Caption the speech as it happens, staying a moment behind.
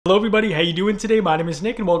Hello everybody, how you doing today? My name is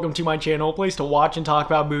Nick and welcome to my channel, a place to watch and talk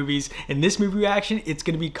about movies. In this movie reaction, it's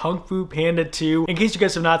going to be Kung Fu Panda 2. In case you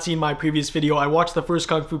guys have not seen my previous video, I watched the first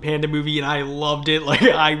Kung Fu Panda movie and I loved it. Like,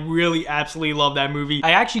 I really absolutely love that movie.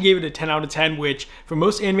 I actually gave it a 10 out of 10, which for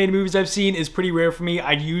most animated movies I've seen is pretty rare for me.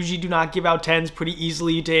 I usually do not give out 10s pretty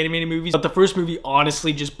easily to animated movies, but the first movie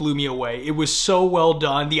honestly just blew me away. It was so well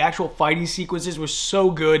done. The actual fighting sequences were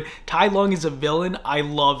so good. Tai Lung is a villain I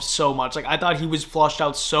love so much. Like, I thought he was flushed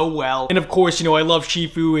out so well. And of course, you know, I love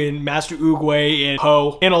Shifu and Master Oogway and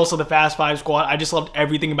Po, and also the Fast Five Squad. I just loved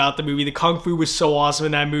everything about the movie. The Kung Fu was so awesome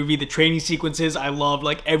in that movie. The training sequences, I loved.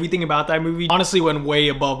 Like, everything about that movie honestly went way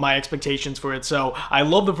above my expectations for it. So I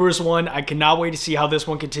love the first one. I cannot wait to see how this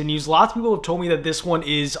one continues. Lots of people have told me that this one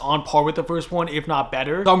is on par with the first one, if not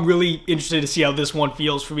better. So I'm really interested to see how this one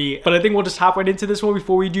feels for me. But I think we'll just hop right into this one.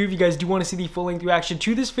 Before we do, if you guys do want to see the full-length reaction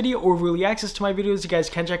to this video or early access to my videos, you guys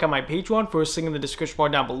can check out my Patreon, first link in the description bar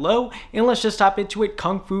down below. And let's just hop into it,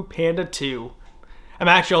 Kung Fu Panda 2. I'm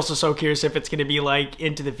actually also so curious if it's going to be like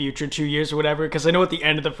into the future, 2 years or whatever, because I know at the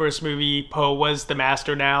end of the first movie, Po was the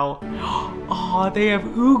master now. Oh, they have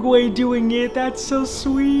Oogway doing it. That's so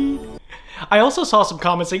sweet. I also saw some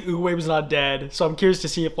comments saying Oogway was not dead, so I'm curious to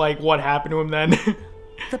see if like what happened to him then.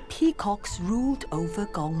 The peacocks ruled over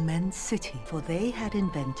Gongmen City, for they had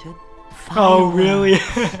invented fire. Oh, really?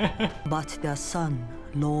 But their son,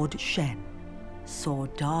 Lord Shen, saw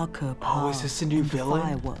darker power. Oh, is this a new villain?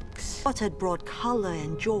 Fireworks. What had brought color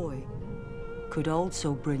and joy could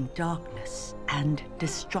also bring darkness and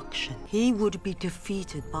destruction. He would be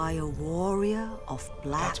defeated by a warrior of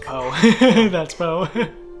black. That's Po. That's Po.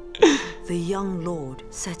 The young lord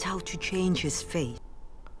set out to change his fate.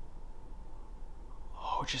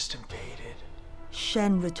 Oh, just invaded.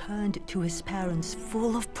 Shen returned to his parents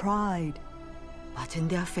full of pride, but in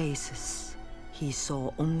their faces, he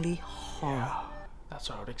saw only horror. Yeah, that's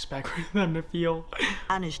what I would expect them to feel.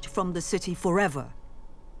 Banished from the city forever,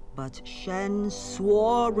 but Shen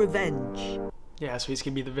swore revenge. Yeah, so he's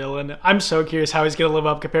gonna be the villain. I'm so curious how he's gonna live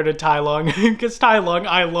up compared to Tai Lung, because Tai Lung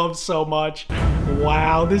I love so much.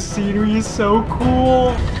 Wow, this scenery is so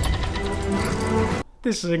cool.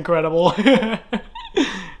 This is incredible.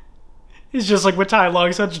 It's just like with Tai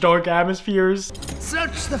Lung, such dark atmospheres.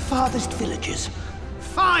 Search the farthest villages.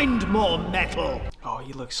 Find more metal. Oh,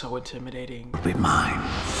 he looks so intimidating. Be mine.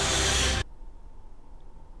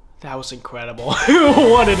 That was incredible.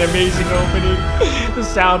 What an amazing opening. The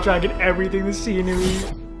soundtrack and everything, the scenery.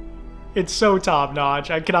 It's so top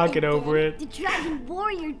notch. I cannot get over it. The Dragon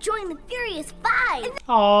Warrior joined the Furious Five.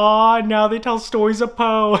 Aw, now they tell stories of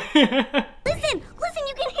Po. Listen,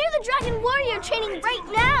 you can hear the Dragon Warrior training right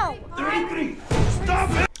now. 33.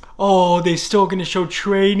 Stop it. Oh, they still gonna show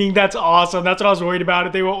training. That's awesome. That's what I was worried about.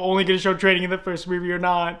 If they were only gonna show training in the first movie or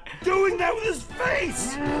not. Doing that with his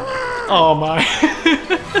face. Oh my.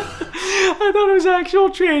 I thought it was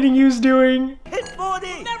actual training he was doing. Hit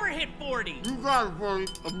 40. Never hit 40. You got it, 40.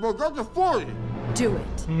 But that's a 40. Do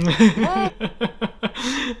it.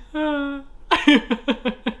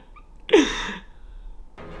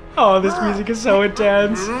 Oh, this music is so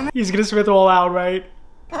intense. He's gonna spit them all out, right?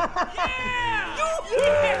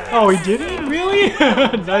 Oh, he did it? Really?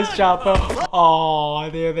 Nice job, Po. Oh,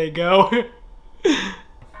 there they go.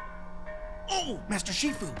 Oh, Master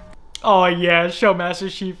Shifu. Oh yeah, show Master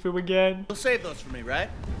Shifu again. You'll save those for me, right?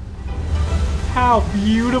 How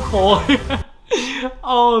beautiful.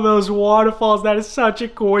 Oh, those waterfalls. That is such a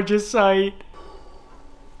gorgeous sight.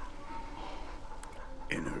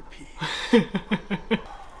 Inner peace.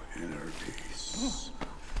 Inner peace.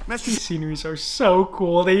 Master These sceneries are so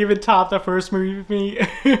cool. They even top the first movie with me.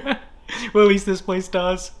 Well, at least this place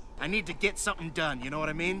does. I need to get something done, you know what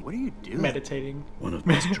I mean? What are you doing? Meditating. One of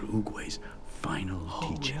Master Oogway's final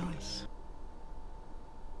teachings.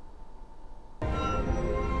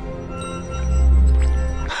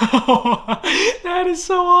 That is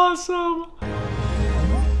so awesome.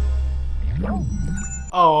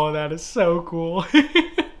 Oh, that is so cool.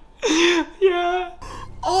 Yeah.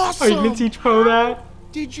 Awesome. Are you gonna teach Po that?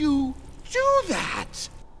 Did you do that?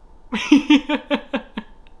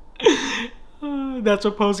 That's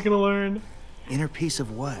what Po's gonna learn. Inner peace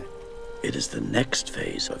of what? It is the next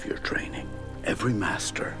phase of your training. Every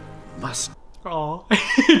master must. Oh,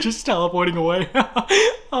 just teleporting away.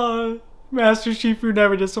 Master Shifu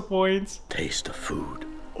never disappoints. Taste of food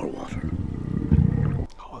or water.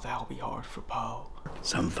 Oh, that'll be hard for Po.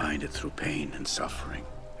 Some find it through pain and suffering,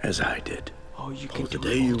 as I did. Oh, you Oh, can the do it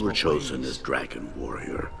day you were multiple chosen ways. as Dragon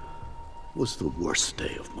Warrior was the worst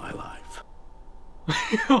day of my life.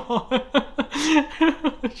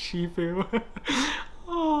 Shifu.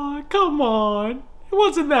 Oh, come on. It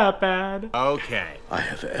wasn't that bad. Okay. I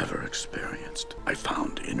have ever experienced. I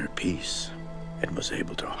found inner peace and was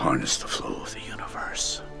able to harness the flow of the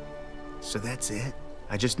universe. So that's it?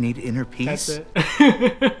 I just need inner peace? That's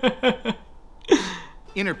it.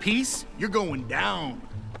 Inner peace? You're going down.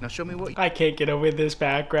 Now show me what. I can't get over this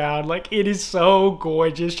background. Like, it is so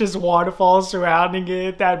gorgeous. Just waterfalls surrounding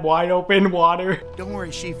it, that wide open water. Don't worry,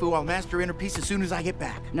 Shifu. I'll master inner peace as soon as I get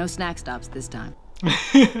back. No snack stops this time.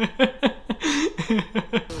 Wait,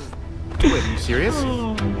 are you serious?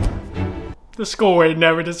 The score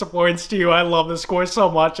never disappoints too. I love the score so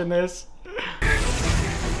much in this.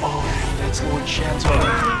 Oh, that's Lord Shen's.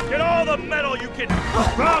 Get all the metal you can.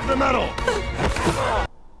 Grab the metal.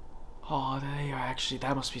 Oh, they are actually,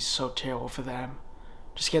 that must be so terrible for them.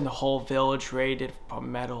 Just getting the whole village raided for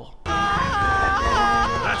metal.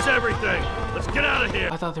 That's everything. Let's get out of here.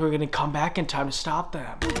 I thought they were gonna come back in time to stop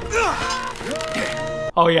them.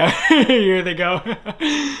 Oh yeah, here they go.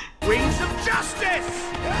 Wings of justice.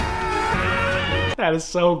 That is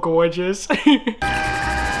so gorgeous.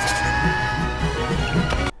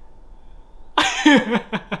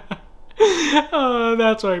 Oh,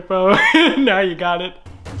 that's right, Bo. Now you got it.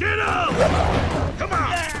 Get up! Come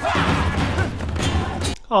on!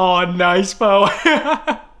 Oh, nice, Bo.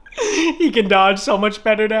 He can dodge so much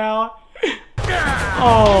better now.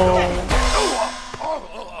 Oh.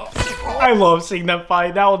 I love seeing them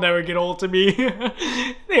fight. That will never get old to me.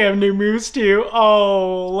 They have new moves too.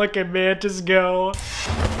 Oh, look at Mantis go.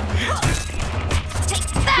 Take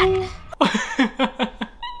that!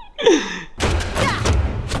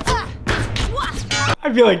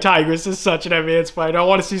 I feel like Tigress is such an advanced fighter. I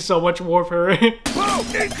want to see so much more of her. Whoa!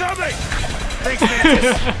 Incoming! Thanks,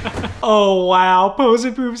 Mantis. Oh wow, Pose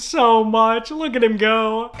improves so much. Look at him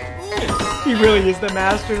go. He really is the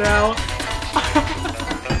master now.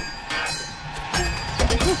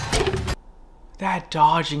 That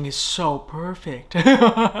dodging is so perfect.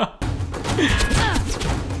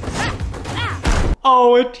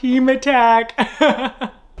 Oh, a team attack.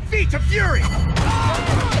 Feet of fury!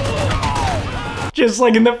 Just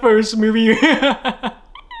like in the first movie.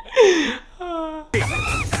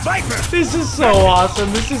 Viper! This is so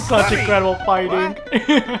awesome. This is such incredible fighting.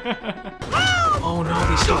 Oh no,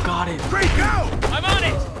 they still got it. Great, go! I'm on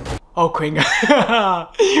it! Oh, Queen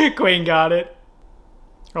got Queen got it.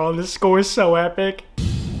 Oh, this score is so epic.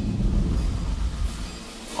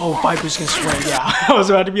 Oh, Viper's gonna swing. Yeah, I was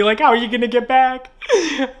about to be like, how are you gonna get back?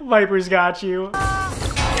 Viper's got you.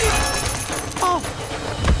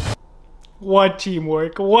 What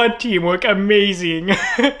teamwork? What teamwork? Amazing.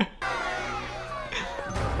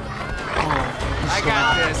 I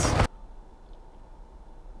got this.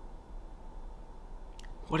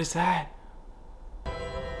 What is that?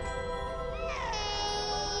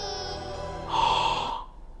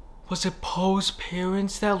 Was it Poe's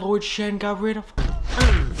parents that Lord Shen got rid of?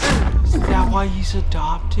 Is that why he's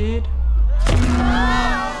adopted?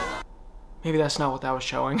 Maybe that's not what that was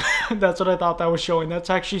showing. That's what I thought that was showing. That's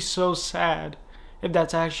actually so sad. If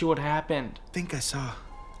that's actually what happened. I think I saw.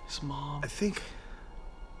 His mom. I think.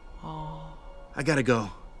 Oh. I gotta go.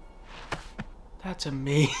 That's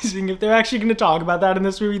amazing. If they're actually going to talk about that in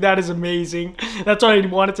this movie, that is amazing. That's what I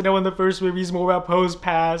wanted to know in the first movie, is more about Poe's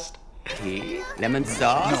past. Tea, lemon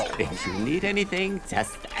sauce. If you need anything,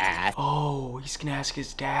 just ask. Oh, he's going to ask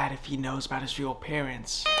his dad if he knows about his real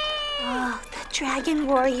parents. Oh, the Dragon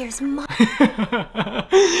Warrior's mom.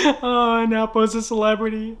 Oh, now Poe's a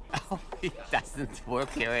celebrity. Oh, he doesn't work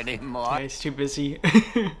here anymore. Yeah, he's too busy.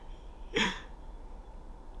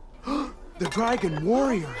 The Dragon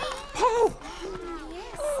Warrior. Oh!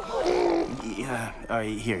 Yeah,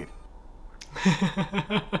 here.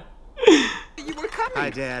 You were coming. Hi,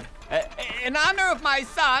 Dad. In honor of my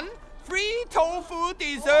son, free tofu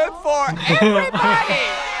dessert for everybody.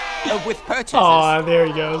 With purchases. Oh, there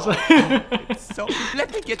he goes. So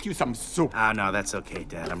let me get you some soup. Ah, no, that's okay,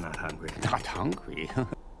 Dad. I'm not hungry. Not hungry.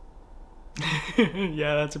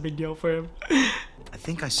 Yeah, that's a big deal for him. I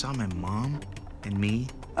think I saw my mom and me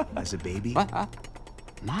as a baby. What?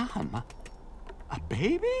 Mom? A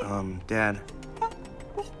baby? Dad.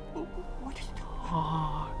 What is that?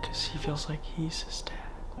 Oh, because he feels like he's his dad.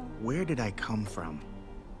 Where did I come from?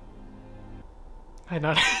 I did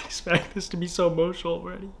not expect this to be so emotional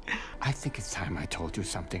already. I think it's time I told you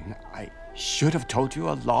something I should have told you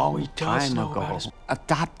a long he does time know ago. about his-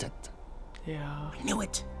 Adopted. Yeah. I knew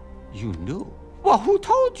it. You knew? Well, who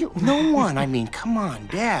told you? No one. I mean, come on,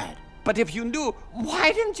 Dad. But if you knew,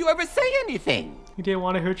 why didn't you ever say anything? He didn't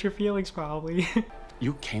want to hurt your feelings, probably.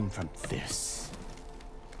 You came from this.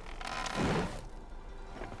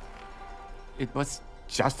 It was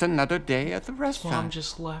Just another day at the Mom restaurant.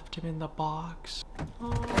 just left him in the box.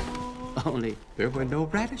 Only there were no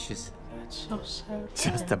radishes. That's so sad.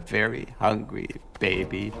 Just a very hungry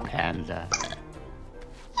baby panda.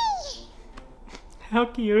 How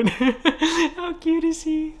cute. How cute is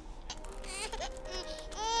he?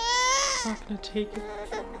 Not gonna take it.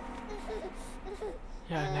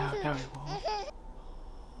 Yeah, now he won't.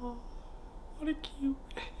 Oh, what a cute.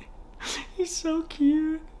 He's so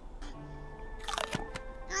cute.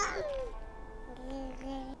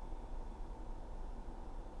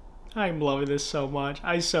 I'm loving this so much.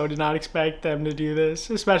 I so did not expect them to do this,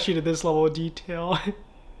 especially to this level of detail.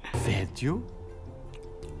 Fed you?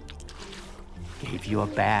 Gave you a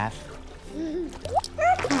bath?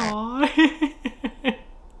 Aww.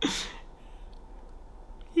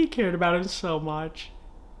 He cared about him so much.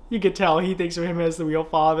 You could tell he thinks of him as the real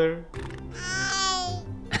father.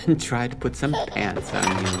 And tried to put some pants on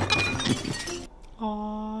you.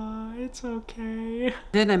 Aww, it's okay.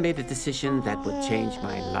 Then I made a decision that would change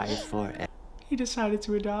my life forever. He decided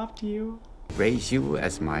to adopt you. Raise you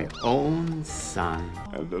as my own son.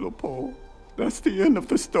 And little Paul, that's the end of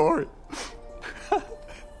the story.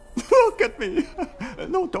 Look at me.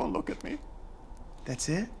 No, don't look at me. That's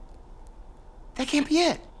it? That can't be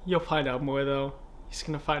it. You'll find out more though. He's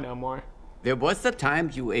gonna find out more. There was the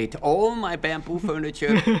time you ate all my bamboo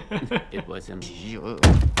furniture. It was a...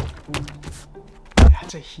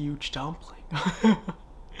 That's a huge dumpling.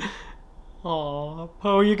 Aw,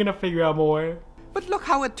 Poe, you're gonna figure out more. But look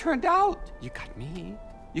how it turned out. You got me,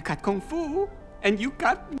 you got Kung Fu, and you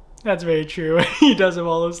got... That's very true. He does have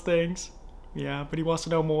all those things. Yeah, but he wants to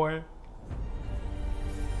know more.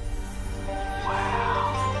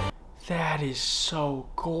 Wow. That is so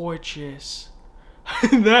gorgeous.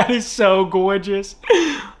 That is so gorgeous.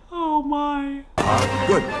 Oh my.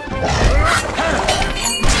 Good.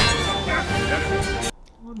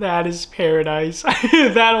 That is paradise.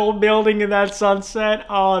 That old building and that sunset.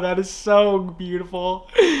 Oh, that is so beautiful.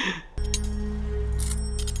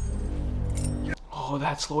 Oh,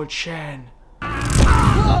 that's Lord Shen.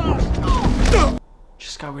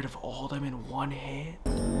 Just got rid of all of them in one hit.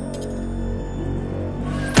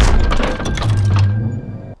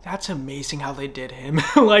 That's amazing how they did him.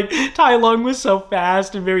 Like, Tai Lung was so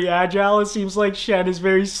fast and very agile. It seems like Shen is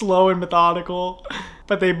very slow and methodical.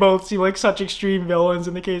 But they both seem like such extreme villains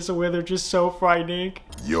in the case of where they're just so frightening.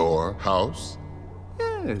 Your house?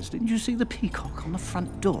 Yes, didn't you see the peacock on the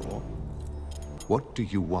front door? What do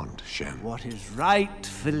you want, Shen? What is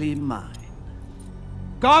rightfully mine?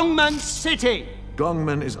 Gongman City!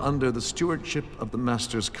 Gongmen is under the stewardship of the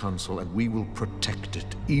Master's Council, and we will protect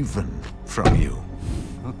it, even from you.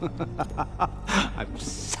 I'm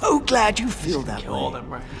so glad you feel that Kill all way. them,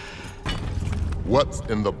 right? What's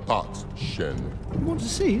in the box, Shen? You want to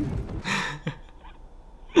see?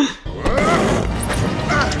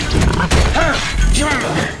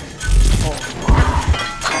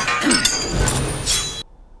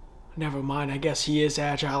 Never mind, I guess he is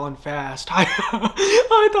agile and fast. I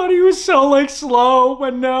thought he was so, like, slow,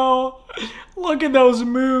 but no. Look at those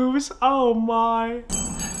moves. Oh, my.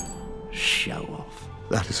 Show off.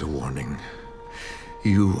 That is a warning.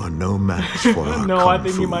 You are no match for our No, Kung I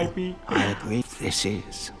think Fu. he might be. I agree. This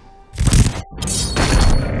is.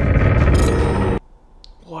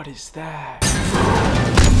 What is that?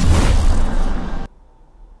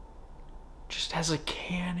 Just has a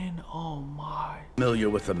cannon? Oh, my. Familiar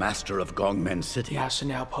with the master of Gongmen City? Yeah, so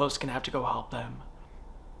now Poe's gonna have to go help them.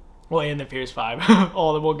 Well, and the Fierce Five. All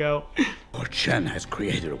of them will go. Lord Shen has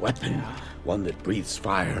created a weapon, one that breathes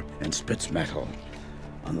fire and spits metal.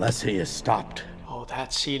 Unless he is stopped. Oh,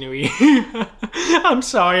 that scenery. I'm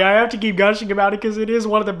sorry, I have to keep gushing about it because it is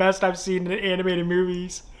one of the best I've seen in animated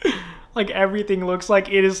movies. Like, everything looks like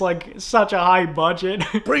it is, like, such a high budget.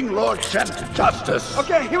 Bring Lord Shen to justice!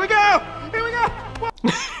 Okay, here we go! Here we go!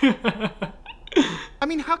 I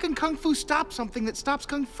mean, how can Kung Fu stop something that stops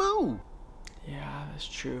Kung Fu? Yeah, that's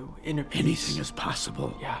true. Inner peace. Anything is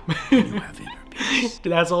possible. Yeah. When you have inner peace.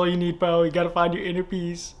 That's all you need, Poe. You gotta find your inner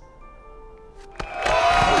peace.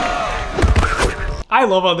 I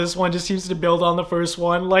love how this one just seems to build on the first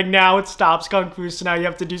one. Like, now it stops Kung Fu, so now you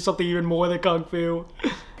have to do something even more than Kung Fu.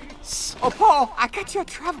 Oh, Paul, I got your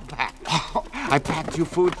travel bag. Oh, I packed you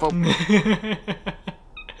food for...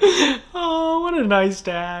 Oh, what a nice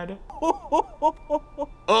dad.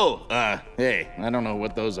 Oh, hey, I don't know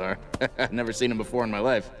what those are. I've never seen them before in my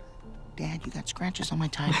life. Dad, you got scratches on my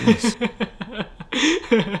tie dress.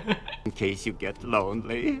 In case you get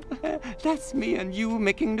lonely, that's me and you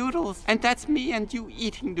making noodles. And that's me and you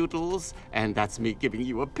eating noodles. And that's me giving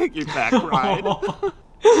you a piggyback ride.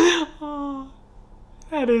 Oh,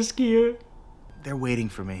 that is cute. They're waiting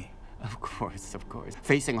for me. Of course,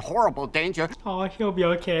 facing horrible danger. Oh, he'll be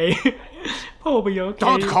okay. Poe'll be okay.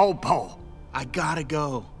 Don't call Poe. I gotta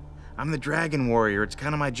go. I'm the Dragon Warrior. It's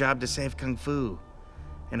kind of my job to save Kung Fu.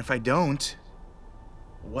 And if I don't,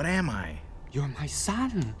 what am I? You're my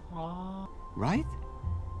son. Aww. Right?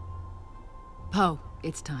 Poe,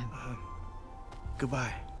 it's time.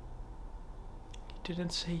 Goodbye. He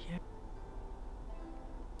didn't say yet.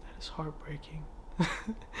 That is heartbreaking.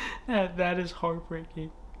 that is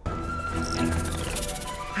heartbreaking.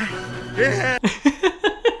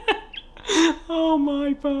 Oh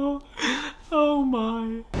my, Poe. Oh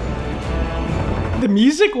my. The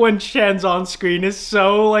music when Shen's on screen is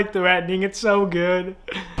so like threatening. It's so good.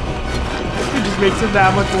 It just makes it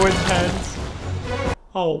that much more intense.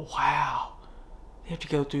 Oh wow. They have to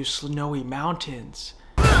go through snowy mountains.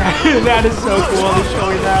 That is so cool. They're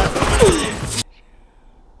showing that.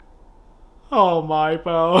 Oh my,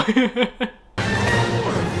 Poe.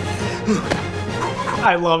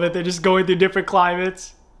 I love it. They're just going through different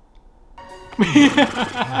climates.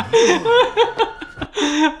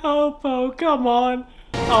 Oh, Poe, come on.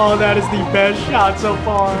 Oh, that is the best shot so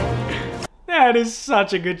far. That is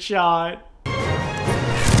such a good shot.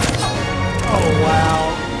 Oh,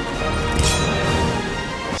 wow.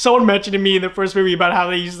 Someone mentioned to me in the first movie about how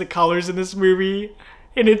they use the colors in this movie.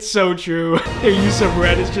 And it's so true. Their use of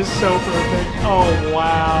red is just so perfect. Oh,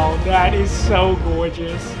 wow. That is so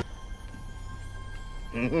gorgeous.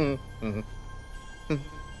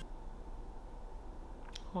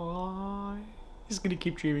 Aww. He's gonna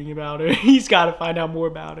keep dreaming about her. He's gotta find out more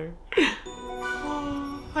about her.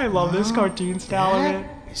 Oh, I love this cartoon style of it.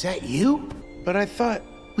 Is that you? But I thought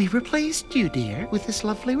we replaced you, dear, with this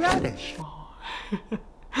lovely radish.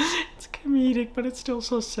 It's comedic, but it's still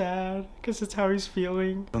so sad because it's how he's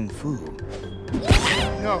feeling. Kung Fu.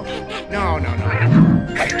 No.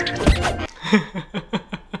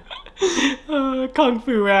 Kung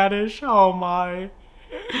Fu Radish. Oh my.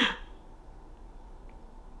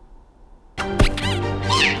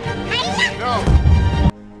 No.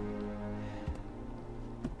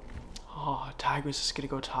 Oh, Tigress is gonna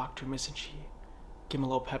go talk to him, isn't she? Give him a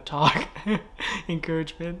little pep talk.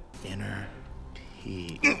 Encouragement. Inner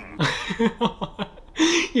peace.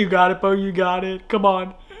 You got it, Poe. You got it. Come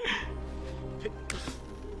on.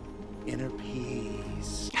 Inner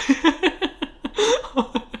peace.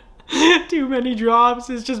 Too many drops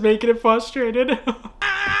is just making it frustrated.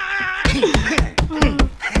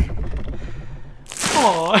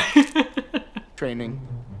 Aww. Training.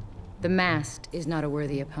 The mast is not a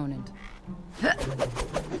worthy opponent.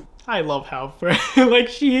 I love how like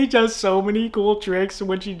she does so many cool tricks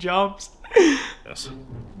when she jumps. Yes.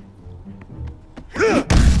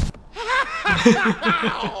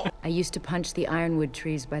 I used to punch the ironwood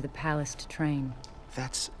trees by the palace to train.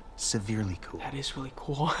 That's severely cool. That is really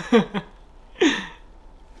cool.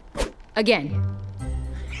 Again.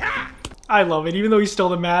 I love it. Even though he's still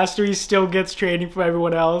the master, he still gets training from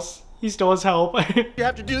everyone else. He still has help. You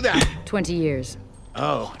have to do that. 20 years.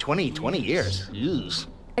 Oh, 20 years. Jeez.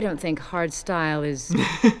 I don't think hard style is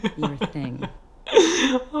your thing.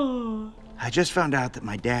 I just found out that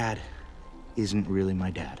my dad isn't really my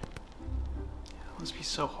dad. That must be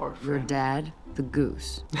so hard for Your him. dad, the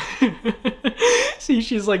goose. See,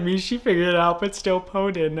 she's like me. She figured it out, but still Poe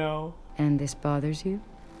didn't know. And this bothers you?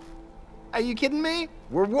 Are you kidding me?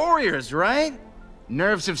 We're warriors, right?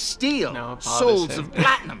 Nerves of steel, No, it bothers souls him. of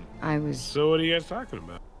platinum. I was... So what are you guys talking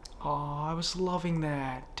about? Oh, I was loving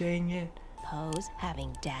that. Dang it. Poe's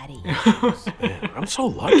having daddy. Man, I'm so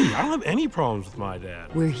lucky. I don't have any problems with my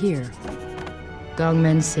dad. We're here.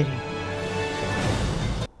 Gongmen City.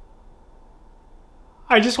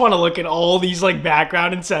 I just want to look at all these like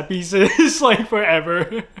background and set pieces like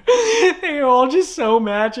forever. They're all just so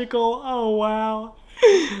magical. Oh wow.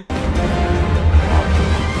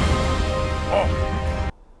 Oh,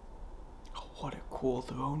 what a cool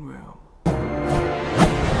throne room.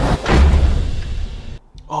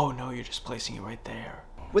 Oh no, you're just placing it right there.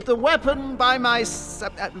 With the weapon by my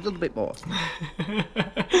a little bit more.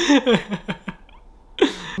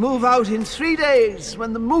 Move out in 3 days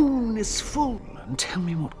when the moon is full. And tell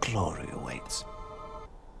me what glory awaits.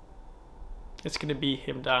 It's gonna be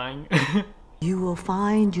him dying. You will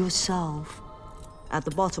find yourself at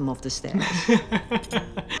the bottom of the stairs.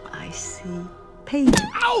 I see pain.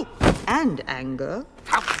 Ow! And anger.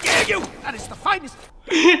 How dare you! That is the finest.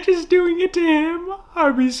 Just doing it to him.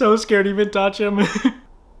 I'd be so scared to even touch him.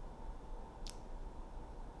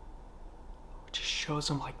 Just shows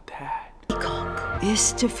him like that.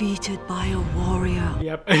 Is defeated by a warrior.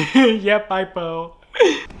 Yep. Yep, by Poe.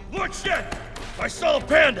 Look, shit! I saw a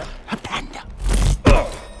panda! A panda.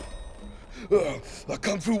 A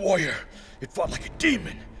kung fu warrior. It fought like a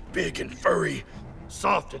demon. Big and furry.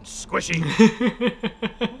 Soft and squishy.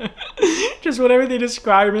 Just whenever they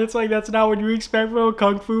describe it, it's like that's not what you expect from a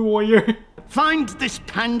kung fu warrior. Find this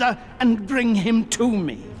panda and bring him to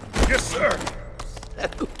me. Yes, sir.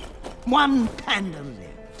 One panda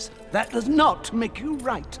lives. That does not make you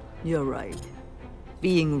right. You're right.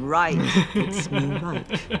 Being right makes me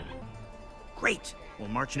right. Great. We'll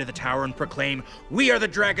march into the tower and proclaim, "We are the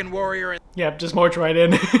Dragon Warrior." Yep, just march right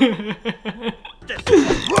in.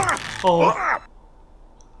 Oh.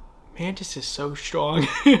 Mantis is so strong.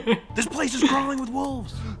 This place is crawling with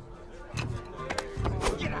wolves.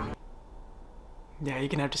 Yeah, you're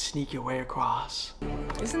gonna have to sneak your way across.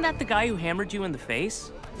 Isn't that the guy who hammered you in the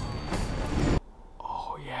face?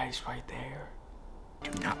 Oh yeah, he's right there.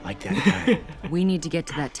 Do not like that guy. We need to get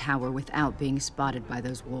to that tower without being spotted by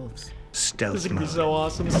those wolves. Stealth This is gonna be mode. so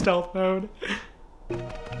awesome, stealth mode.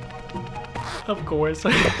 Of course,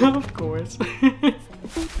 of course.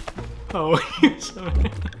 Oh, you're so...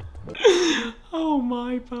 Oh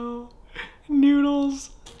my Bo.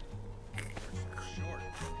 Noodles.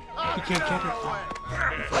 You can't get it.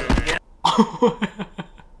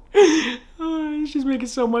 Oh, she's just making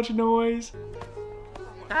so much noise.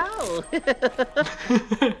 Ow!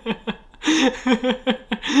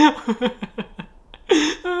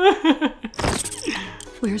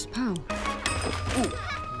 Where's Poe?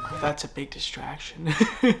 That's a big distraction.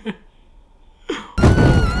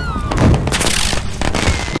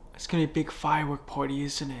 It's gonna be a big firework party,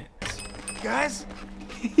 isn't it? Guys?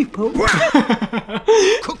 Cook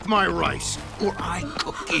my rice, or I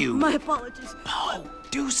cook you. My apologies. Poe,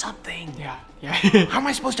 do something. Yeah. How am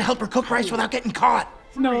I supposed to help her cook rice without getting caught?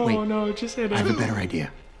 No, Wait. no, just hit I have a it. better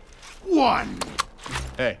idea. One.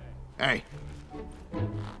 Hey. Hey.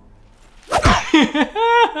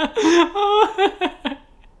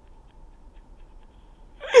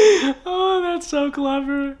 Oh, that's so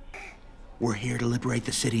clever. We're here to liberate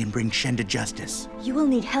the city and bring Shen to justice. You will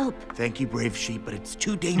need help. Thank you, brave sheep, but it's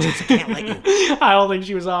too dangerous. I can't let you. I don't think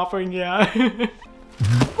she was offering, yeah.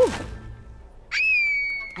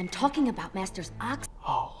 I'm talking about Master's ox.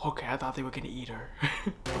 Oh, okay, I thought they were gonna eat her.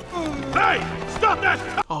 Hey! Stop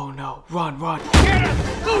that! Oh no, run, run. Get him!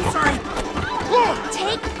 Oh, sorry!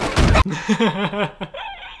 Take.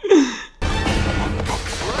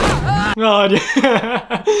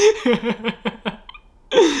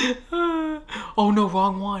 Oh, oh no,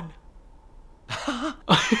 wrong one.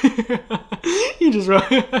 He just run.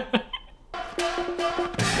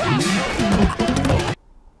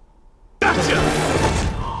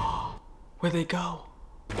 Where'd they go?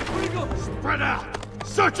 Spread out!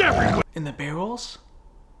 Search everywhere! In the barrels?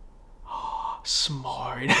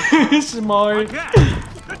 Smart. Smart. Yeah!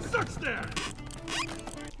 Let's search there!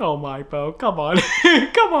 Oh my, Bo. Come on.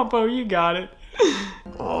 Come on, Bo. You got it.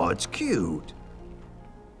 Oh, it's cute.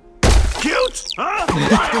 Cute?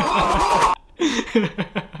 Huh?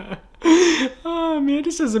 Oh,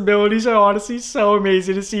 Mantis's abilities are honestly so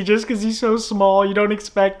amazing to see just because he's so small. You don't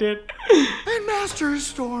expect it. And Master is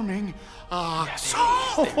storming.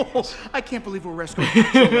 I can't believe we're rescuing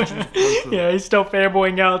Legends of Kung Fu. Yeah, he's still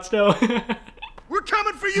fanboying out still. We're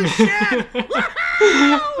coming for you, Shen!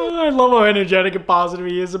 I love how energetic and positive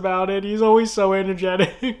he is about it. He's always so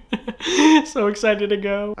energetic. So excited to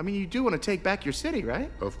go. I mean, you do want to take back your city, right?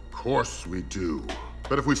 Of course we do.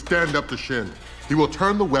 But if we stand up to Shen, he will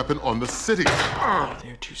turn the weapon on the city.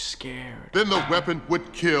 They're too scared. Then the weapon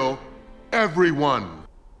would kill everyone.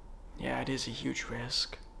 Yeah, it is a huge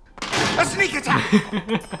risk. A sneak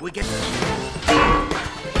attack! We get...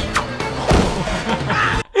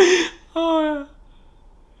 Oh,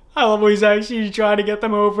 I love how he's actually trying to get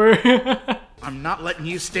them over. I'm not letting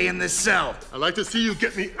you stay in this cell. I'd like to see you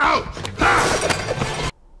get me out.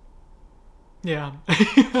 Yeah.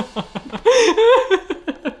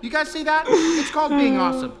 You guys see that? It's called being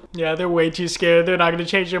awesome. Yeah, they're way too scared. They're not going to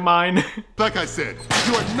change their mind. Like I said,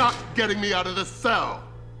 you are not getting me out of this cell.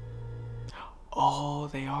 Oh,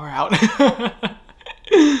 they are out.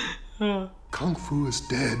 Kung Fu is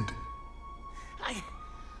dead.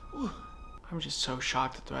 I'm just so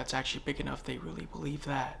shocked that that's actually big enough they really believe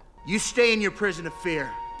that. You stay in your prison of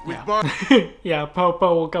fear. With Yeah, yeah,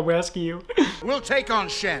 Popo will come rescue you. We'll take on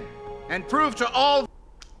Shen and prove to all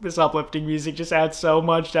This uplifting music just adds so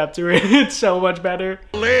much depth to it. It's so much better.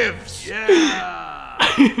 lives. Yeah!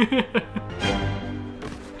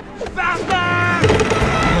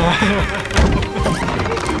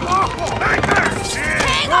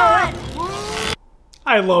 Hang on!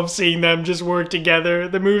 I love seeing them just work together.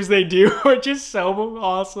 The moves they do are just so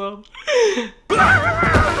awesome. Nice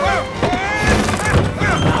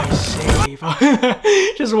save.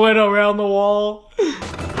 cave. Just went around the wall.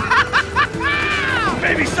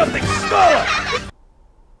 Maybe something smaller!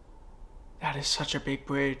 That is such a big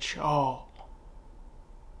bridge. Oh.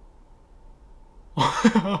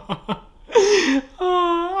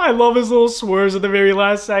 I love his little swerves at the very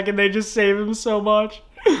last second. They just save him so much.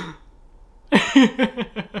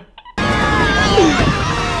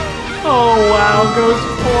 Oh wow, goes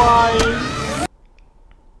flying.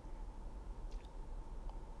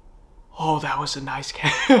 Oh, that was a nice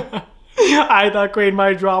catch. I thought Crane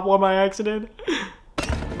might drop one by accident.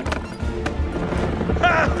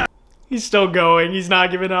 He's still going. He's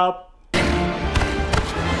not giving up.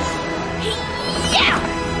 Yeah!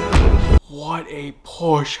 What a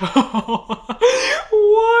push. What?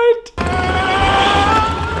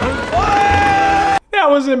 That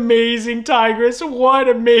was amazing, Tigress. What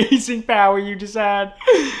amazing power you just had.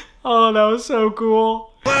 Oh, that was so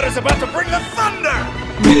cool. Ladder's about to bring the thunder!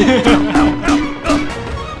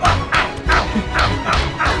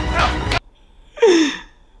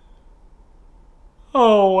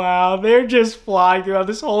 Oh wow, they're just flying throughout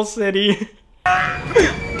this whole city.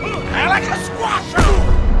 I like to squash you!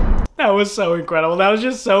 That was so incredible. That was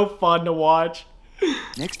just so fun to watch.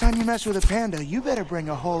 Next time you mess with a panda, you better bring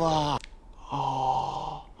a whole lot.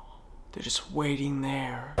 Oh, they're just waiting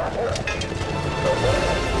there.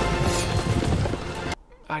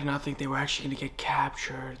 I did not think they were actually gonna get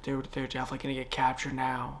captured. They're definitely gonna get captured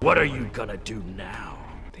now. What are you gonna do now?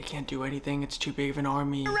 They can't do anything. It's too big of an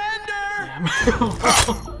army. Surrender! Yeah.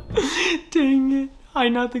 Dang it. I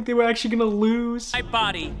did not think they were actually gonna lose. My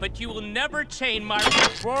body, but you will never chain my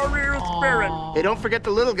warrior spirit. Hey, don't forget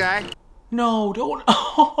the little guy. No, don't.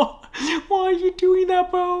 Why are you doing that,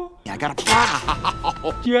 Bo? I got a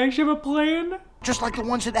plan. Do you actually have a plan? Just like the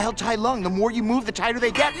ones that held Tai Lung. The more you move, the tighter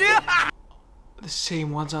they get. Yeah! The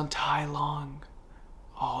same ones on Tai Lung.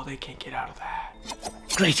 Oh, they can't get out of that.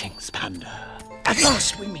 Greetings, Panda. At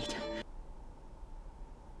last we meet.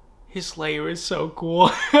 His lair is so cool.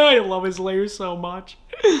 I love his lair so much.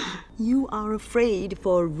 You are afraid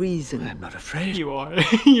for a reason. I'm not afraid. You are.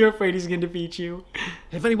 You're afraid he's gonna defeat you.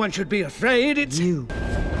 If anyone should be afraid, it's you.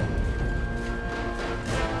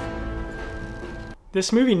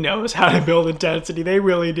 This movie knows how to build intensity. They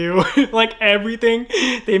really do. Like everything,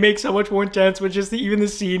 they make so much more intense with just even the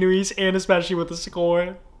sceneries and especially with the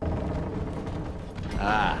score.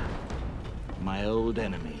 Ah, my old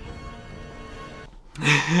enemy.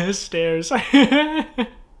 Stairs.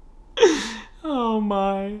 Oh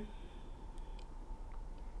my.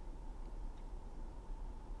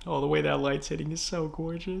 Oh, the way that light's hitting is so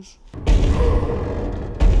gorgeous.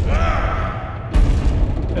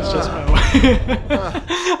 That's just Mo.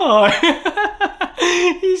 Oh,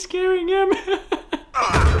 he's scaring him.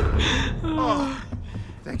 Oh,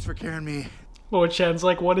 thanks for carrying me. Lord Shen's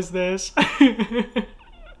like, what is this?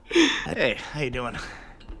 Hey, how you doing?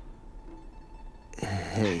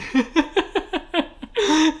 Hey.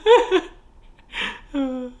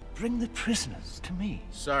 bring the prisoners to me.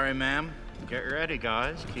 Sorry, ma'am. Get ready,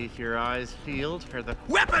 guys. Keep your eyes peeled for the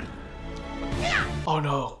weapon! Oh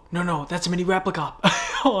no, no, that's a mini replica.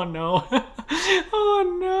 Oh no.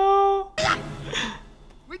 Oh no.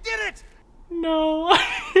 We did it! No.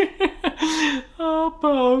 Oh,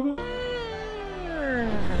 Poe.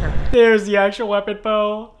 There's the actual weapon,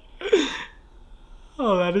 Poe.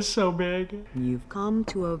 Oh, that is so big. You've come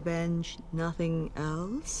to avenge nothing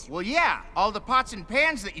else? Well, yeah, all the pots and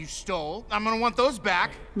pans that you stole. I'm gonna want those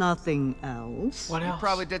back. Nothing else? What else? You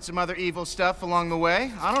probably did some other evil stuff along the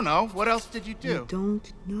way. I don't know. What else did you do? You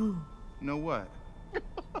don't know. Know what?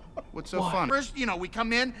 What's so What? fun? First, you know, we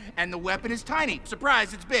come in and the weapon is tiny.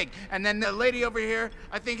 Surprise, it's big. And then the lady over here,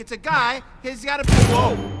 I think it's a guy, he's got a...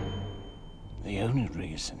 Whoa! The only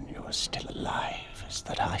reason you're still alive is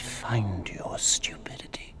that I find your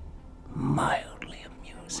stupidity mildly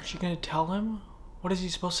amusing. Is she gonna tell him? What is he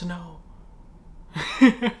supposed to know?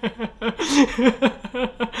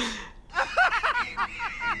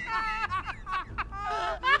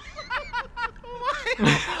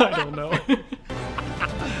 I don't know.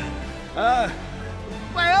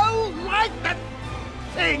 Well, like that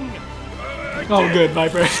thing! Oh, good,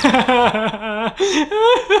 Viper.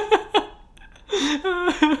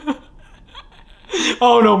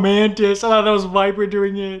 Oh no, Mantis. I thought that was Viper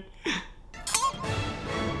doing it.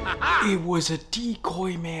 It was a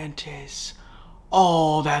decoy Mantis.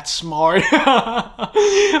 Oh, that's smart.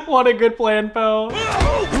 What a good plan, Poe.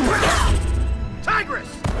 Tigress!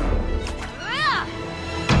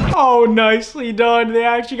 Oh, nicely done. They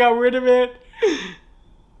actually got rid of it.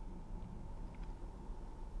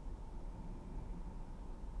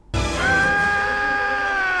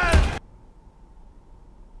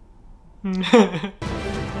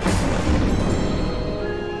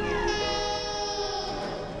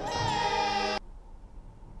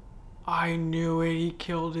 I knew it. He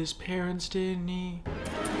killed his parents, didn't he?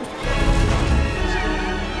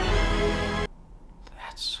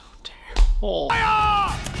 That's so terrible.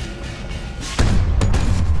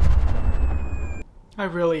 I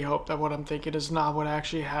really hope that what I'm thinking is not what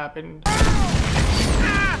actually happened.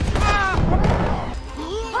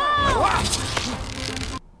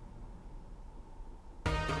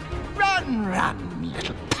 Run, run,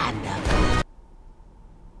 little panda.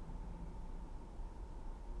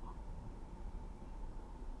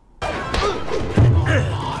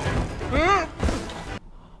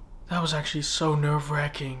 That was actually so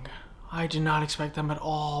nerve-wracking. I did not expect them at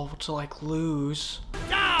all to like lose.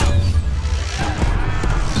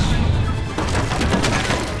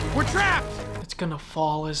 We're trapped! It's gonna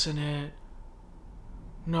fall, isn't it?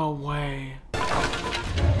 No way.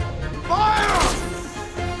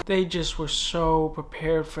 Fire! They just were so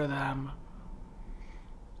prepared for them.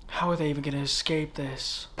 How are they even gonna escape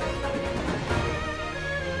this?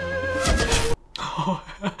 Oh,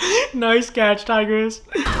 nice catch, Tigress.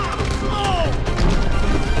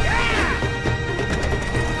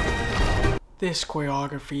 This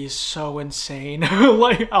choreography is so insane.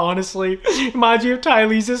 Like, honestly, reminds me of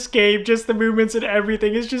Tylee's escape. Just the movements and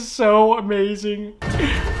everything is just so amazing.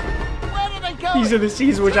 These are the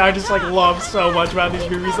scenes which I just like love so much about these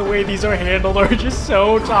movies. The way these are handled are just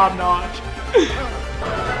so top notch.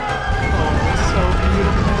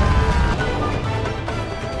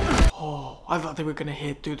 Oh, I thought they were gonna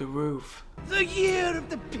hit through the roof. The year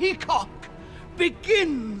of the peacock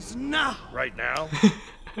begins now. Right now?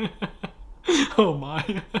 Oh my.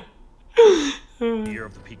 Year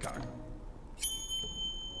of the peacock.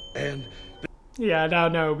 And yeah,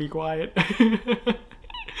 no, be quiet.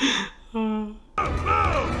 Oh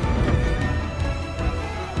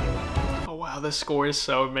wow, this score is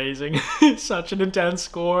so amazing. Such an intense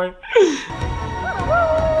score.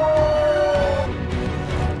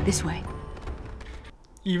 This way.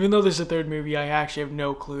 Even though there's a third movie, I actually have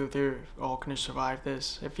no clue if they're all gonna survive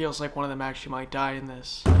this. It feels like one of them actually might die in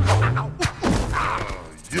this.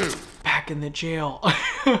 You. Back in the jail.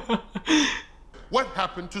 What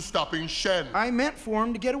happened to stopping Shen? I meant for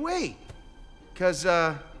him to get away. Because,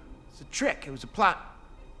 it's a trick. It was a plot.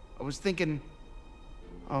 I was thinking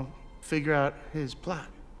I'll figure out his plot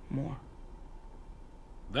more.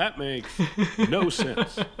 that makes no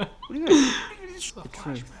sense. What do you mean? The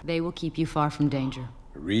truth. They will keep you far from danger.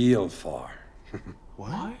 Real far.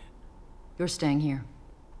 What? You're staying here.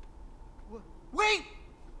 Wait!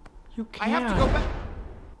 You can't. I have to go back.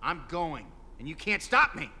 I'm going, and you can't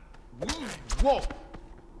stop me. Whoa!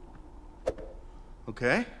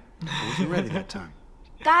 Okay. I wasn't ready that time.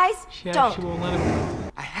 Guys, She don't. actually won't let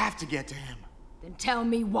him. I have to get to him. Then tell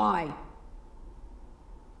me why.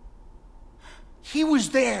 He was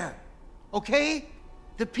there, okay?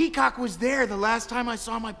 The peacock was there the last time I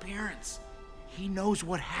saw my parents. He knows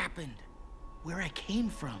what happened, where I came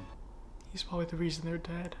from. He's probably the reason they're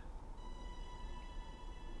dead.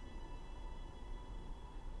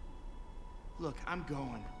 Look, I'm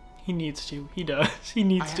going. He needs to. He does. He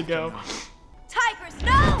needs to go. Tigress,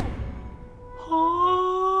 no!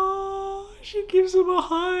 Oh, she gives him a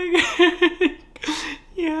hug.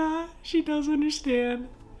 Yeah, she does understand.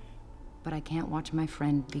 But I can't watch my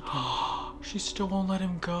friend be killed. She still won't let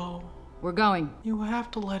him go. We're going. You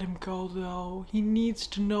have to let him go, though. He needs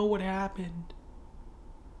to know what happened.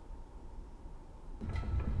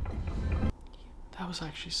 That was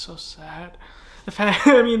actually so sad. The fact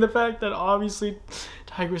that obviously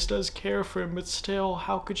Tigress does care for him, but still,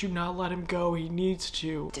 how could you not let him go? He needs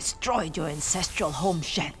to. Destroyed your ancestral home,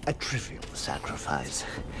 Shen. A trivial sacrifice,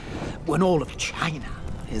 when all of China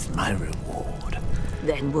is my reward.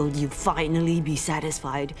 Then will you finally be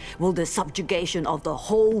satisfied? Will the subjugation of the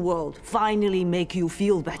whole world finally make you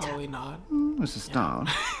feel better? Probably not. It's a start.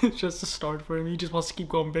 It's just a start for him. He just wants to keep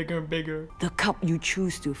going bigger and bigger. The cup you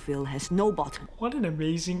choose to fill has no bottom. What an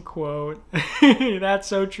amazing quote. That's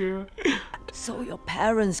so true. So your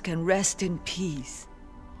parents can rest in peace.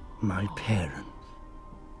 My parents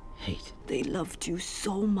hated. They loved you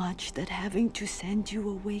so much that having to send you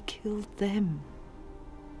away killed them.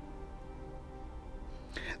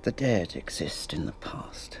 The dead exist in the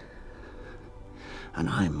past, and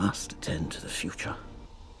I must attend to the future.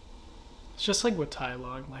 It's just like with Tai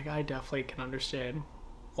Lung. Like, I definitely can understand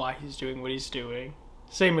why he's doing what he's doing.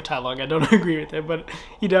 Same with Tai Lung. I don't agree with it, but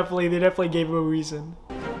they definitely gave him a reason.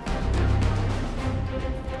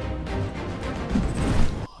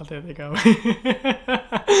 Oh, there they go.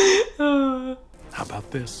 How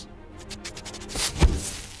about this?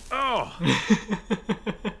 Oh! Oh.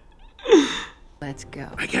 Let's go.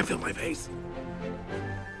 I can't feel my face.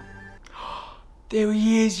 There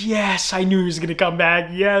he is. Yes, I knew he was gonna come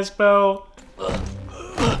back. Yes, Bo.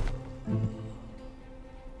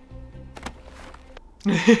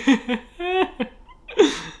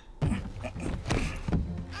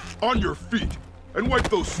 On your feet, and wipe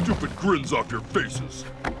those stupid grins off your faces.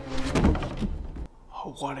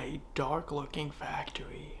 Oh, what a dark-looking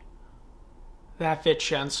factory. That fits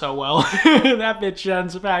Shen so well. That fits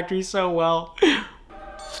Shen's factory so well.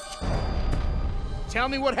 Tell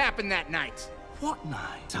me what happened that night. What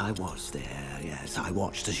night? I was there, yes. I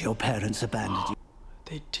watched as your parents abandoned you.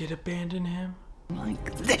 They did abandon him?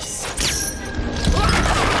 Like this.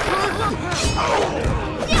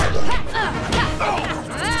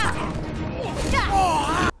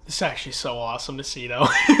 This is actually so awesome to see, though.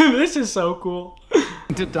 This is so cool.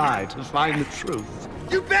 To die to find the truth.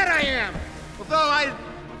 You bet I am! Although I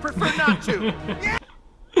prefer not to.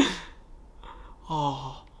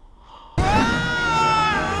 Oh.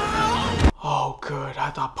 Oh, good.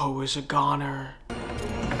 I thought Poe was a goner.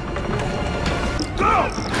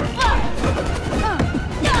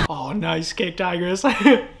 Oh, nice kick, Tigress.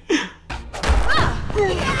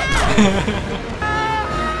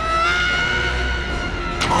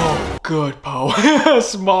 Oh, good, Poe.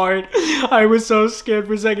 Smart. I was so scared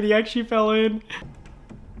for a second. He actually fell in.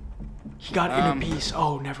 He got inner peace.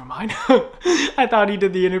 Oh, never mind. I thought he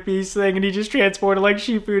did the inner peace thing and he just transported like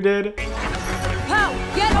Shifu did. Poe,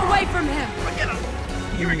 get away from him!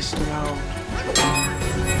 He needs to know.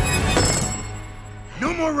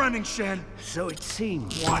 No more running, Shen. So it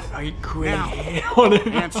seems. What a great Now, hit on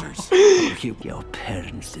him. answers. Your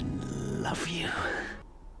parents didn't love you.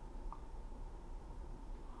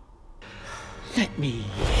 Let me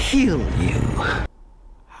heal you.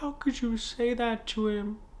 How could you say that to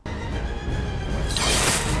him?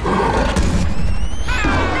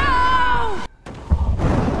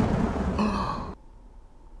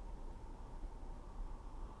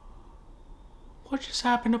 What just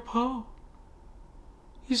happened to Poe?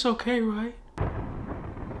 He's okay, right?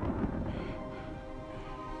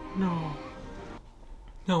 No.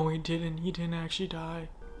 No, he didn't. He didn't actually die.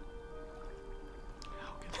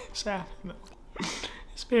 How could this happen?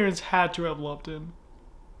 His parents had to have loved him.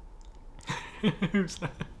 Who's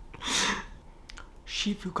that?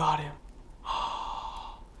 Shifu got him.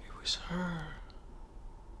 Oh, it was her.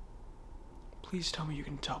 Please tell me you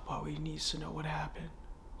can tell Poe he needs to know what happened.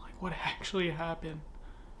 Like, what actually happened.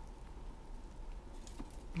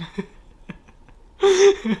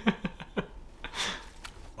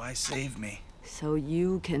 Why save me? So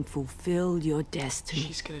you can fulfill your destiny.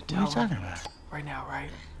 She's gonna tell What are you him talking about? right now, right?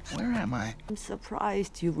 Where am I? I'm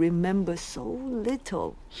surprised you remember so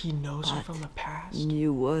little. He knows her from the past.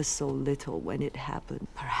 You were so little when it happened.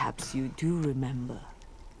 Perhaps you do remember.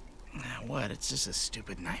 What? It's just a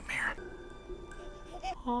stupid nightmare.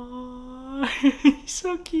 Aww, he's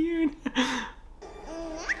so cute.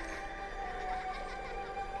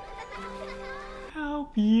 How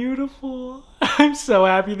beautiful. I'm so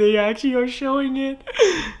happy they actually are showing it.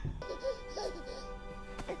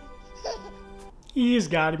 He's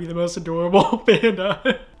got to be the most adorable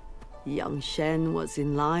panda. Young Shen was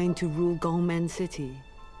in line to rule Gongmen City,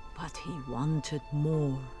 but he wanted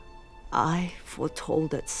more. I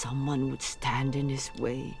foretold that someone would stand in his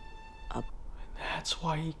way. That's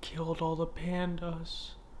why he killed all the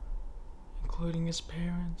pandas, including his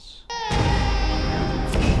parents. And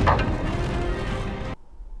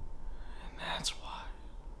that's why.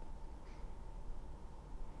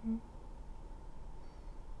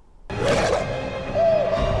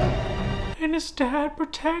 And his dad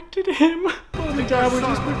protected him. Well, the dad was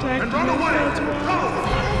just protecting him. That's why.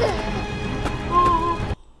 Oh.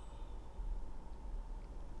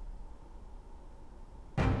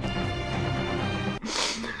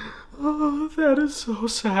 Oh, that is so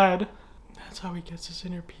sad. That's how he gets his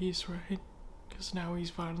inner peace, right? Because now he's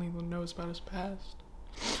finally knows about his past.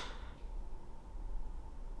 His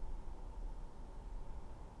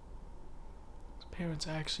parents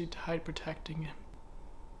actually died protecting him.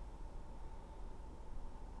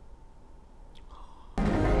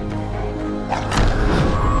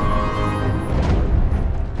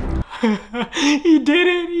 He did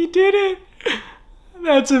it! He did it!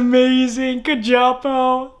 That's amazing! Good job,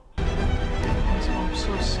 Poe! I'm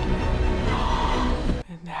so scared.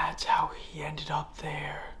 And that's how he ended up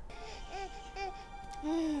there.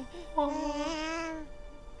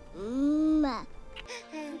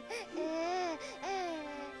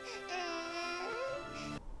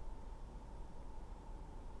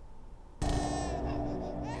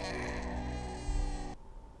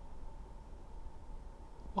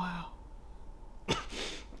 Wow.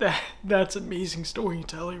 That's amazing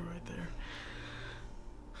storytelling right there.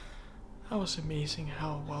 That was amazing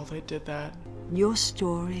how well they did that. Your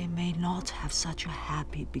story may not have such a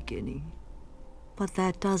happy beginning, but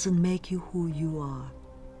that doesn't make you who you are.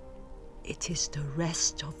 It is the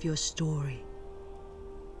rest of your story.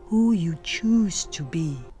 Who you choose to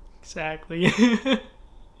be. Exactly.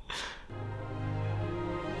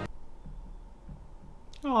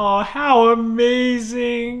 Oh, how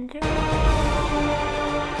amazing.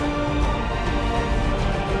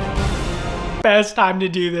 Best time to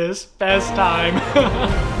do this. Best time.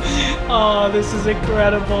 Oh, this is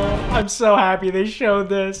incredible. I'm so happy they showed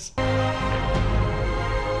this.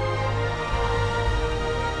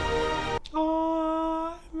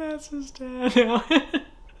 Oh, that's his dad now.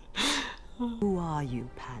 Who are you,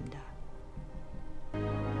 Panda?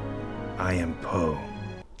 I am Poe.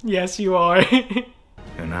 Yes, you are.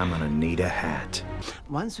 And I'm gonna need a hat.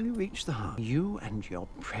 Once we reach the heart, you and your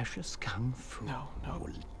precious kung fu will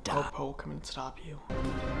die. Poe, come and stop you.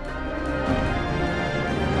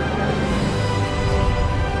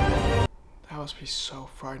 That must be so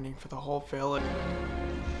frightening for the whole village.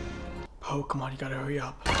 Poe, come on, you gotta hurry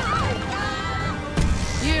up.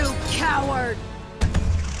 You coward!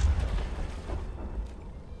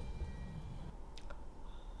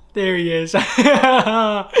 There he is.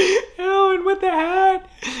 Ellen with the hat.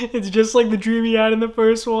 It's just like the dream he had in the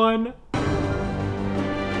first one.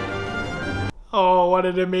 Oh, what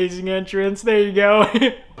an amazing entrance. There you go.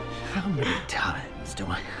 How many times do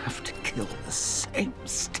I have to kill the same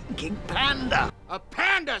stinking panda? A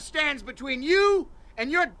panda stands between you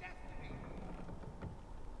and your destiny.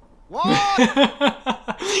 What?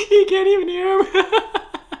 He can't even hear him.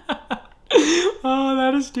 Oh,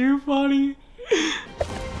 that is too funny.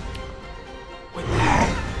 With that.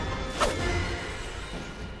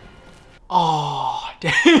 Oh,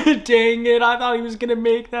 dang it. I thought he was going to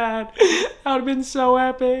make that. That would have been so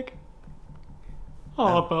epic.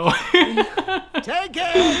 Oh, Poe. Take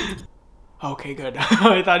it! Okay, good.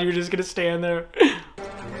 I thought you were just going to stand there.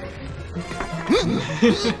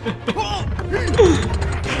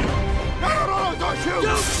 No, don't shoot!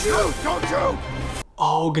 Don't shoot!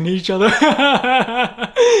 Oh, gonna each other.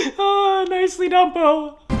 Oh, nicely done,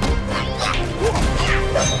 Poe.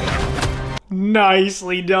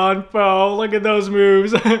 Nicely done, Poe. Look at those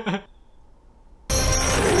moves.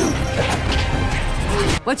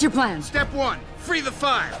 What's your plan? Step 1, free the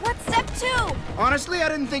 5. What's step 2? Honestly, I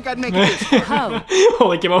didn't think I'd make it this far. How?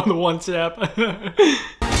 Only came out with one step.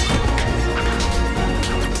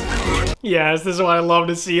 Yes, this is what I love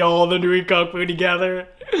to see, all the new kung fu together.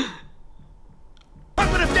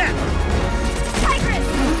 Weapon of death!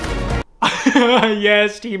 Tigress!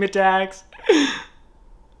 Yes, team attacks.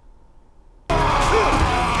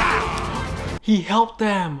 He helped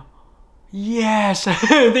them. Yes,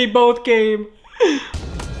 they both came.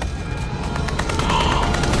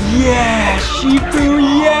 Yes, Shifu,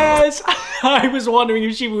 yes. I was wondering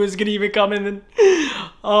if Shifu was gonna even come in. And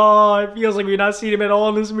oh, it feels like we've not seen him at all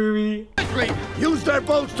in this movie. Use their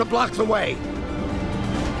boats to block the way.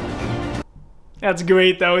 That's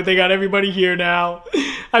great, though. They got everybody here now.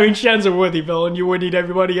 I mean, Shen's a worthy villain. You would need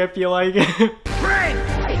everybody, I feel like. Wings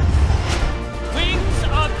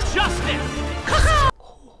of justice!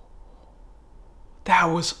 That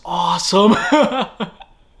was awesome.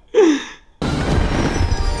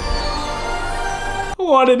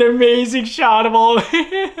 What an amazing shot of all.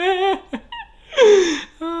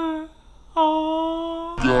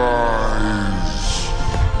 Oh. Guys.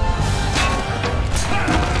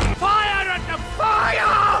 Fire at the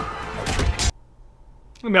fire!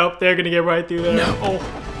 Nope, they're gonna get right through there. No. Oh,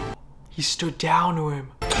 he stood down to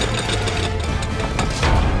him.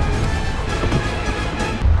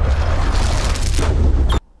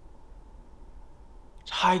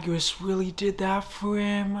 Tigress really did that for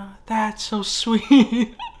him. That's so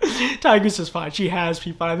sweet. Tigress is fine. She has to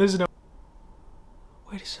be fine. There's no...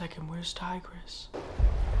 Wait a second. Where's Tigress?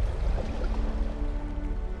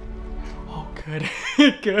 Oh, good.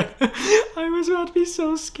 Good. I was about to be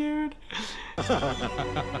so scared. Oh,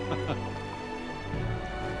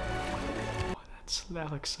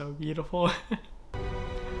 that looks so beautiful.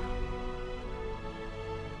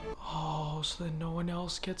 Oh, so that no one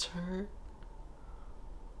else gets hurt?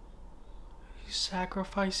 He's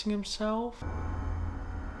sacrificing himself?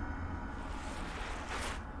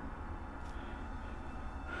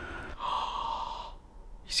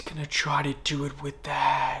 He's gonna try to do it with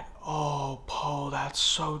that. Oh, Poe, that's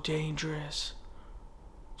so dangerous.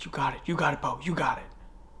 You got it, Poe, you got it.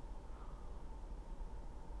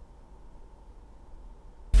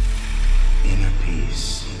 Inner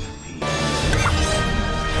peace.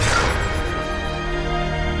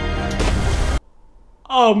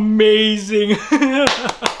 Amazing.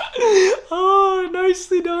 Oh,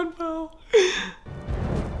 nicely done, Poe.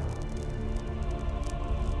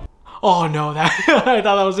 Oh no, that I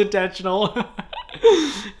thought that was intentional.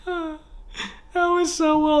 That was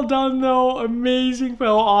so well done though. Amazing,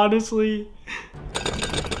 Poe, honestly.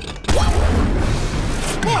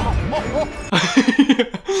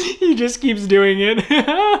 He just keeps doing it.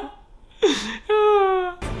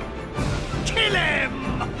 Kill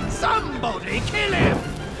him! Somebody kill him!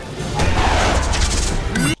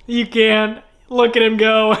 You can't. Look at him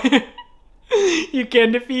go. You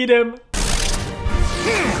can't defeat him.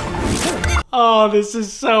 Oh, this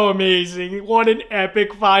is so amazing. What an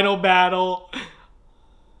epic final battle.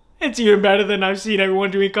 It's even better than I've seen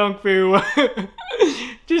everyone doing Kung Fu.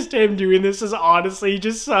 Just him doing this is honestly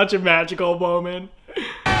just such a magical moment.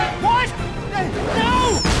 What?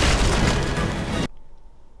 No!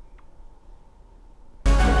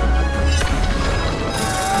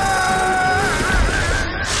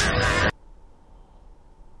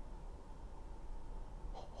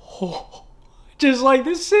 Oh, just like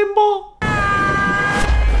this symbol.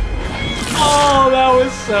 Oh, that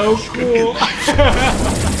was so cool.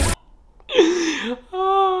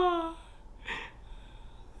 Oh.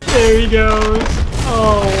 There he goes.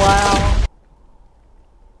 Oh, wow.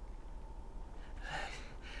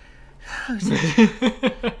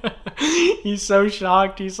 He's so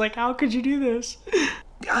shocked. He's like, how could you do this?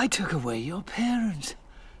 I took away your parents.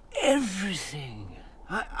 Everything.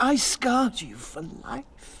 I scarred you for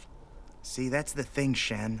life. See, that's the thing,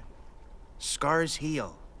 Shen. Scars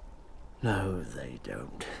heal. No, they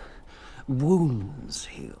don't. Wounds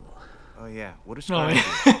heal. Oh yeah, what do scars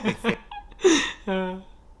do?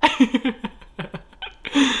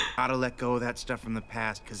 Gotta let go of that stuff from the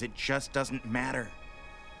past, because it just doesn't matter.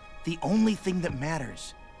 The only thing that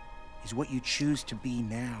matters is what you choose to be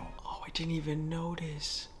now. Oh, I didn't even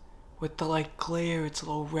notice. With the like glare, it's a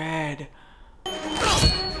little red.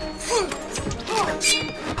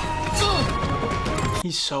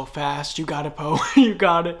 He's so fast. You got it, Poe. You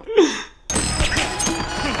got it.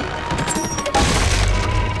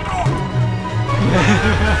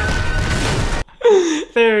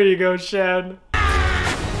 There you go, Shen.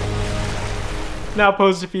 Now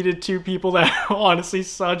Poe's defeated two people that are honestly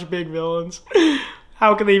such big villains.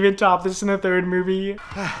 How can they even top this in the third movie?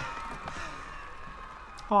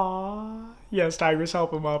 Aww. Yes, Tigers,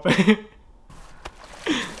 help him up.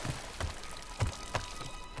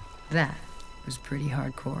 That was pretty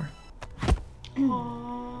hardcore.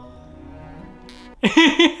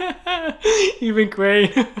 Even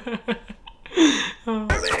great.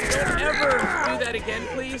 Don't ever do that again,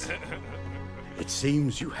 please. It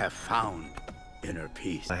seems you have found inner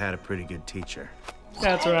peace. I had a pretty good teacher.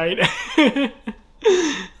 That's right.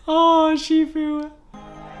 Oh, Shifu.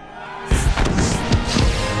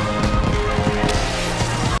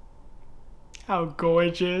 How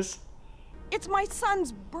gorgeous. It's my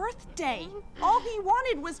son's birthday. All he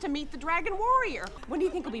wanted was to meet the Dragon Warrior. When do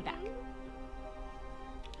you think he'll be back?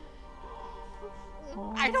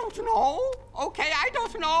 I don't know. Okay, I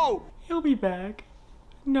don't know. He'll be back.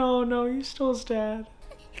 No, no, he's still his dad.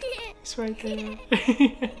 He's right there.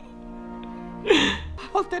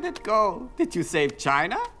 How did it go? Did you save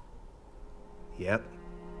China? Yep.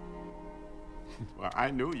 Well, I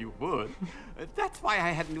knew you would. That's why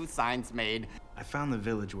I had new signs made. I found the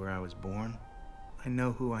village where I was born. I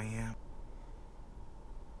know who I am.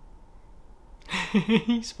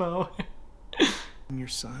 He's Poe. I'm your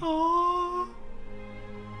son. Aww.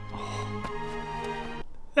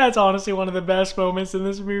 That's honestly one of the best moments in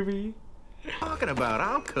this movie. Talking about,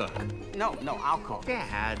 I'll cook. No, I'll cook.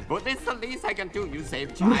 Dad. But it's the least I can do. You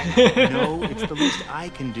saved China. No, it's the least I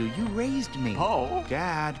can do. You raised me. Oh.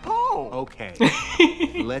 Dad. Oh. Okay.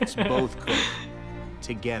 Let's both cook.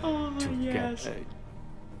 Together. Oh, yes.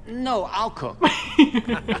 No, I'll cook.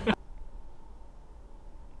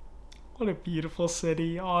 What a beautiful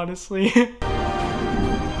city, honestly.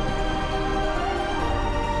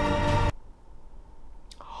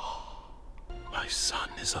 My son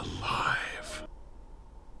is alive.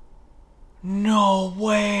 No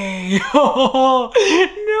way! No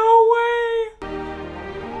way!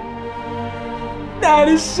 That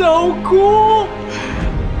is so cool!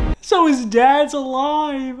 So his dad's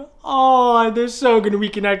alive! Oh, they're so gonna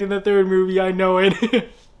reconnect in the third movie, I know it.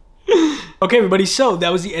 Okay, everybody, so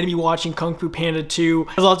that was the end of me watching Kung Fu Panda 2.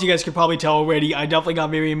 As a lot of you guys could probably tell already, I definitely got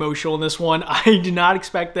very emotional in this one. I did not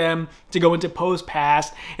expect them to go into Poe's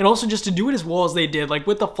past, and also just to do it as well as they did, like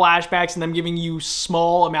with the flashbacks and them giving you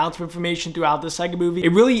small amounts of information throughout the second movie.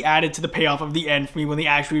 It really added to the payoff of the end for me when they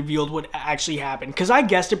actually revealed what actually happened, because I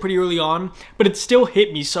guessed it pretty early on, but it still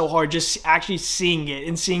hit me so hard just actually seeing it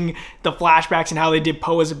and seeing the flashbacks and how they did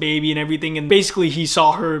Poe as a baby and everything, and basically he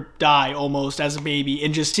saw her die almost as a baby,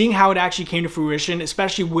 and just seeing how it actually came to fruition,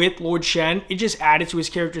 especially with Lord Shen, it just added to his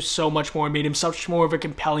character so much more and made him such more of a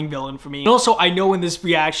compelling villain for me. And also, I know in this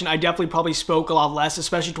reaction, I definitely probably spoke a lot less,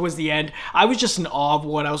 especially towards the end. I was just in awe of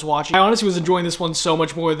what I was watching. I honestly was enjoying this one so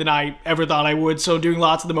much more than I ever thought I would, so during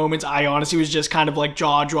lots of the moments, I honestly was just kind of like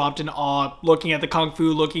jaw dropped in awe, looking at the kung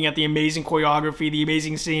fu, looking at the amazing choreography, the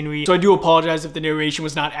amazing scenery. So I do apologize if the narration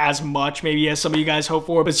was not as much, maybe as some of you guys hope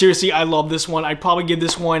for, but seriously, I love this one. I'd probably give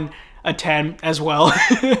this one a 10 as well.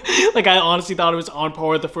 Like, I honestly thought it was on par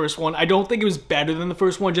with the first one. I don't think it was better than the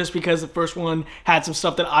first one just because the first one had some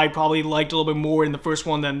stuff that I probably liked a little bit more in the first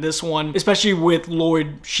one than this one, especially with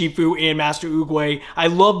Lord Shifu and Master Oogway. I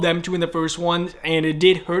loved them two in the first one, and it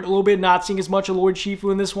did hurt a little bit not seeing as much of Lord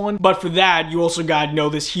Shifu in this one, but for that, you also got, you know,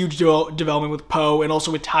 this huge development with Poe, and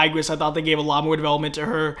also with Tigress. I thought they gave a lot more development to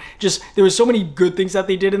her. Just, there were so many good things that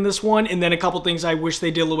they did in this one, and then a couple things I wish they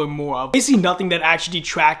did a little bit more of. Basically, nothing that actually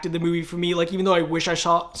detracted the movie for me. Like, even though I wish I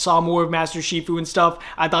saw more of Master Shifu and stuff,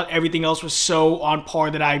 I thought everything else was so on par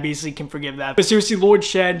that I basically can forgive that. But seriously, Lord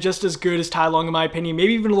Shen, just as good as Tai Lung in my opinion,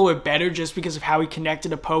 maybe even a little bit better just because of how he connected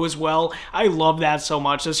to Poe as well. I love that so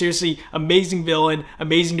much. So seriously, amazing villain,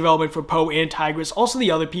 amazing development for Poe and Tigress, also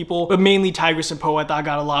the other people, but mainly Tigress and Poe I thought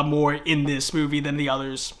got a lot more in this movie than the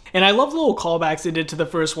others. And I love the little callbacks they did to the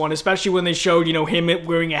first one, especially when they showed, you know, him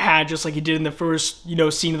wearing a hat just like he did in the first, you know,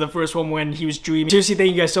 scene of the first one when he was dreaming. Seriously,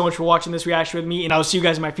 thank you guys so much for watching this reaction with me, and I'll see you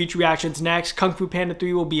guys in my future reactions next. Kung Fu Panda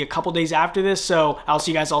 3 will be a couple days after this, so I'll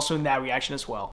see you guys also in that reaction as well.